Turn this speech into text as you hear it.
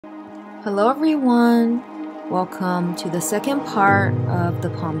Hello everyone! Welcome to the second part of the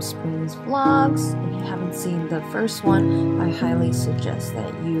Palm Springs vlogs. If you haven't seen the first one, I highly suggest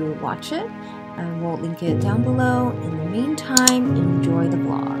that you watch it. I will link it down below. In the meantime, enjoy the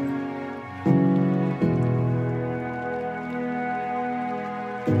vlog.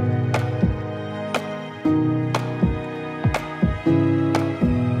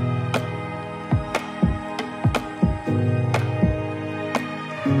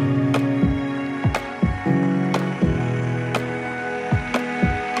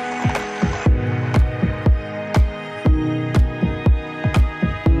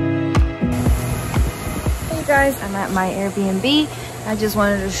 Guys, I'm at my Airbnb. I just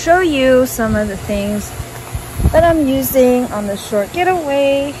wanted to show you some of the things that I'm using on the short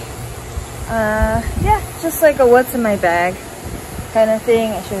getaway. Yeah, just like a what's in my bag kind of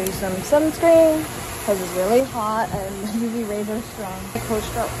thing. I show you some sunscreen because it's really hot and UV rays are strong. A Coach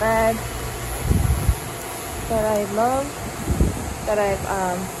Scout bag that I love, that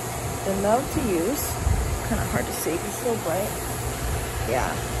I've been loved to use. Kind of hard to see because it's so bright. Yeah.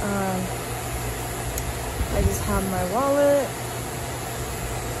 I just have my wallet.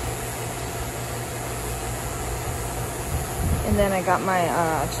 And then I got my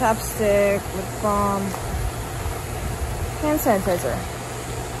chapstick, lip balm, hand sanitizer.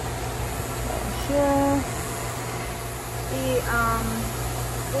 Right here. I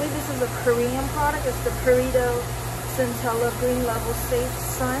believe this is a Korean product. It's the Burrito Centella Green Level Safe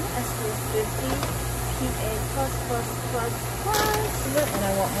Sun SPF 50 PA++++. And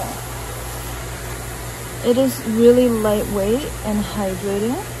I want more. It is really lightweight and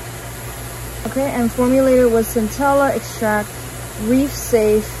hydrating. Okay, and formulated with Centella extract, reef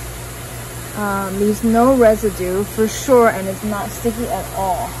safe, leaves no residue for sure, and it's not sticky at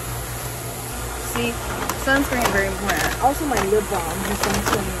all. See, sunscreen is very important. Also my lip balm has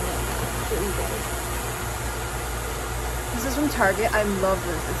sunscreen in it for you guys. This is from Target. I love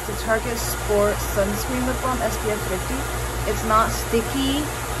this. It's the Target Sport Sunscreen Lip Balm SPF 50. It's not sticky.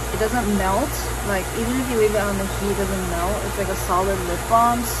 It doesn't melt, like even if you leave it on the heat, it doesn't melt. It's like a solid lip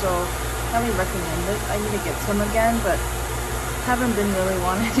balm, so highly recommend it. I need to get some again, but haven't been really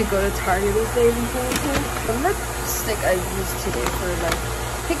wanting to go to Target these days and everything. The lipstick I used today for like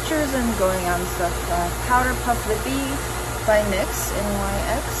pictures and going out and stuff. Powder Puff Lippy by NYX,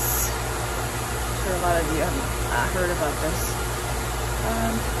 NYX. I'm sure a lot of you have heard about this.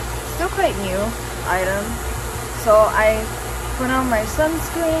 Still quite new item. So I put on my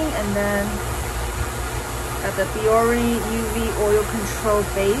sunscreen and then got the Biore UV Oil Control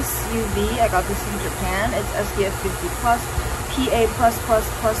Base UV. I got this in Japan. It's SPF 50+, PA++++.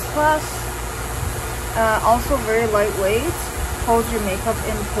 Also very lightweight. Holds your makeup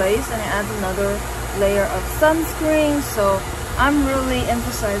in place and it adds another layer of sunscreen. So I'm really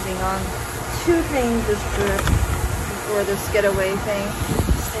emphasizing on two things this trip for this getaway thing.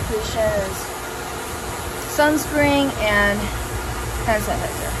 Staycation is sunscreen and hand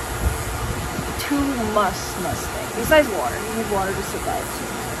sanitizer. Two must things. Besides water. You need water to survive too.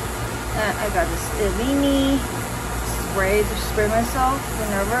 And I got this Elmer spray to spray myself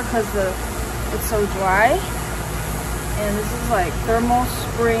whenever because it's so dry. And this is like thermal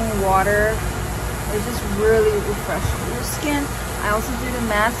spring water. It's just really refreshing your skin. I also did a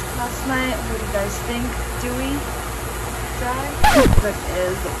mask last night. What do you guys think? Dewy? Dry? That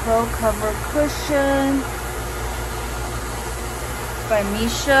is the Pro Cover Cushion by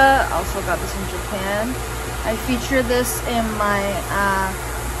Misha. Also got this in Japan. I featured this in my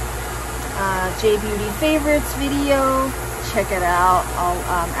J Beauty favorites video. Check it out. I'll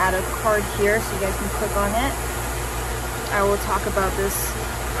add a card here so you guys can click on it. I will talk about this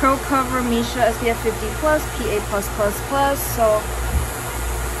Pro Cover Misha SPF 50+, PA++++. So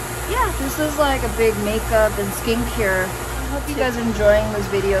yeah, this is like a big makeup and skincare. I hope you guys are enjoying this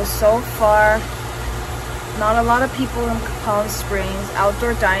video so far. Not a lot of people in Palm Springs.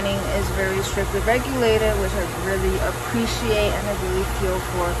 Outdoor dining is very strictly regulated, which I really appreciate, and I really feel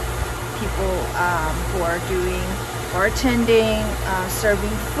for people who are doing bartending,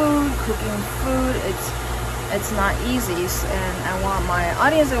 serving food, cooking food. It's not easy, and I want my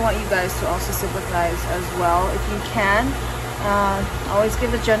audience, I want you guys to also sympathize as well if you can. Always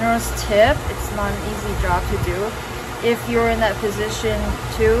give a generous tip. It's not an easy job to do. If you're in that position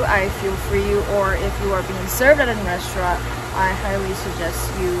too, I feel for you, or if you are being served at a restaurant, I highly suggest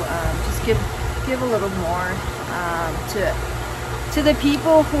you just give a little more to the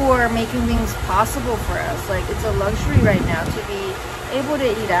people who are making things possible for us. Like, it's a luxury right now to be able to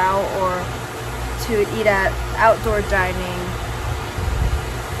eat out or to eat at outdoor dining.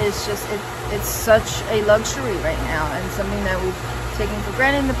 It's just it's such a luxury right now, and something that taken for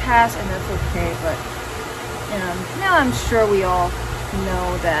granted in the past, and that's okay. But now I'm sure we all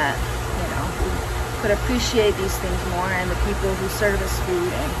know that we could appreciate these things more, and the people who serve us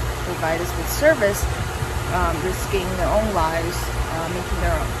food and provide us with service, risking their own lives, making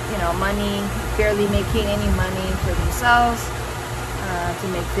their own, money, barely making any money for themselves to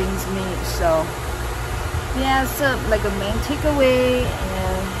make things meet. So yeah, it's like a main takeaway.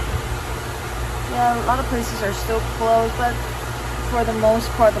 And yeah, a lot of places are still closed, but for the most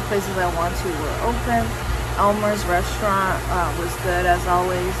part, the places I went to were open. Elmer's restaurant was good as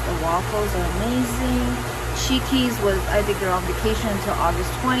always. The waffles are amazing. Cheeky's was, I think they're on vacation until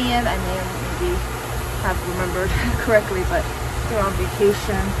August 20th. I may maybe have remembered correctly, but they're on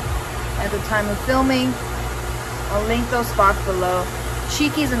vacation at the time of filming. I'll link those spots below.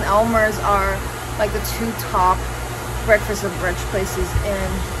 Cheeky's and Elmer's are like the two top breakfast and brunch places in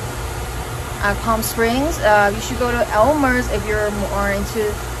Palm Springs. You should go to Elmer's if you're more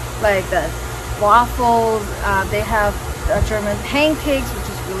into like the waffles. They have German pancakes, which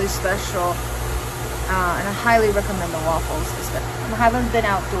is really special, and I highly recommend the waffles. I haven't been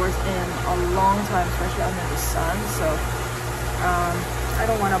outdoors in a long time, especially under the sun, so I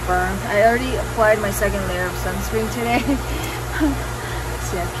don't want to burn. I already applied my second layer of sunscreen today.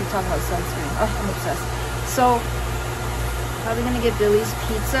 See, I keep talking about sunscreen. Oh, I'm obsessed. So probably gonna get Billy's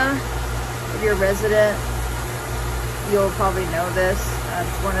Pizza. If you're a resident, you'll probably know this.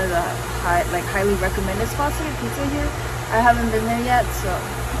 It's one of the highly recommended spots to get pizza here. I haven't been there yet, so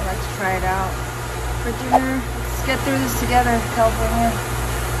I'd like to try it out for dinner. Let's get through this together, California,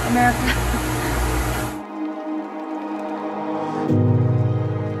 America.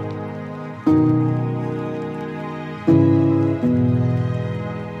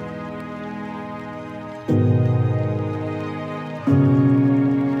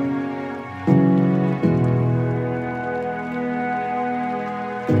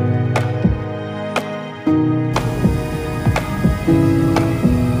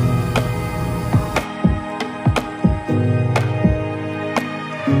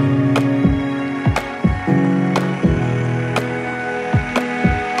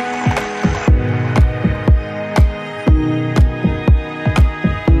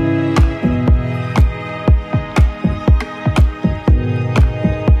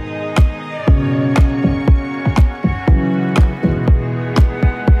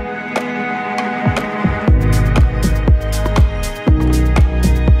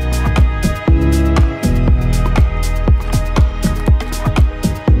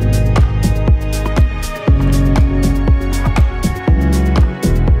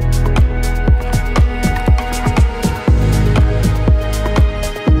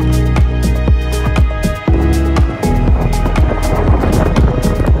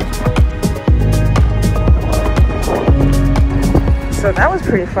 So that was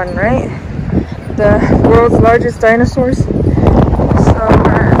pretty fun, right? The world's largest dinosaurs. So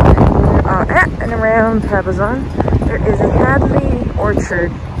at and around Tabazon, there is a Hadley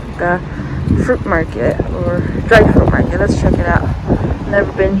Orchard, the fruit market or dried fruit market. Let's check it out.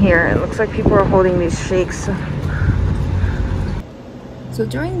 Never been here. It looks like people are holding these shakes. So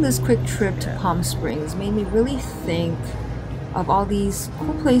during this quick trip to Palm Springs made me really think of all these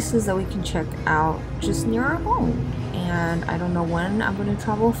cool places that we can check out just near our home. And I don't know when I'm going to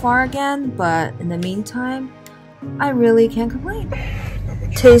travel far again, but in the meantime, I really can't complain.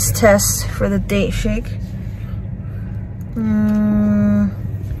 Taste test for the date shake.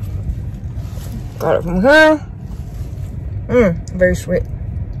 Got it from here. Very sweet.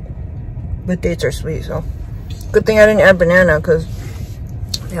 But dates are sweet, so good thing I didn't add banana, because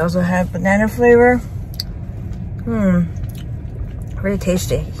they also have banana flavor. Very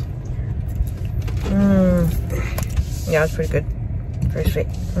tasty. Yeah, it's pretty good. Very sweet.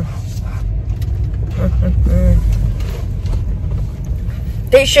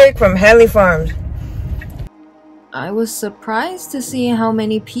 Date shake from Hadley Farms. I was surprised to see how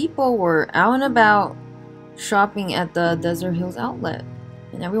many people were out and about shopping at the Desert Hills outlet,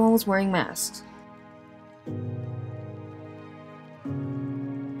 and everyone was wearing masks.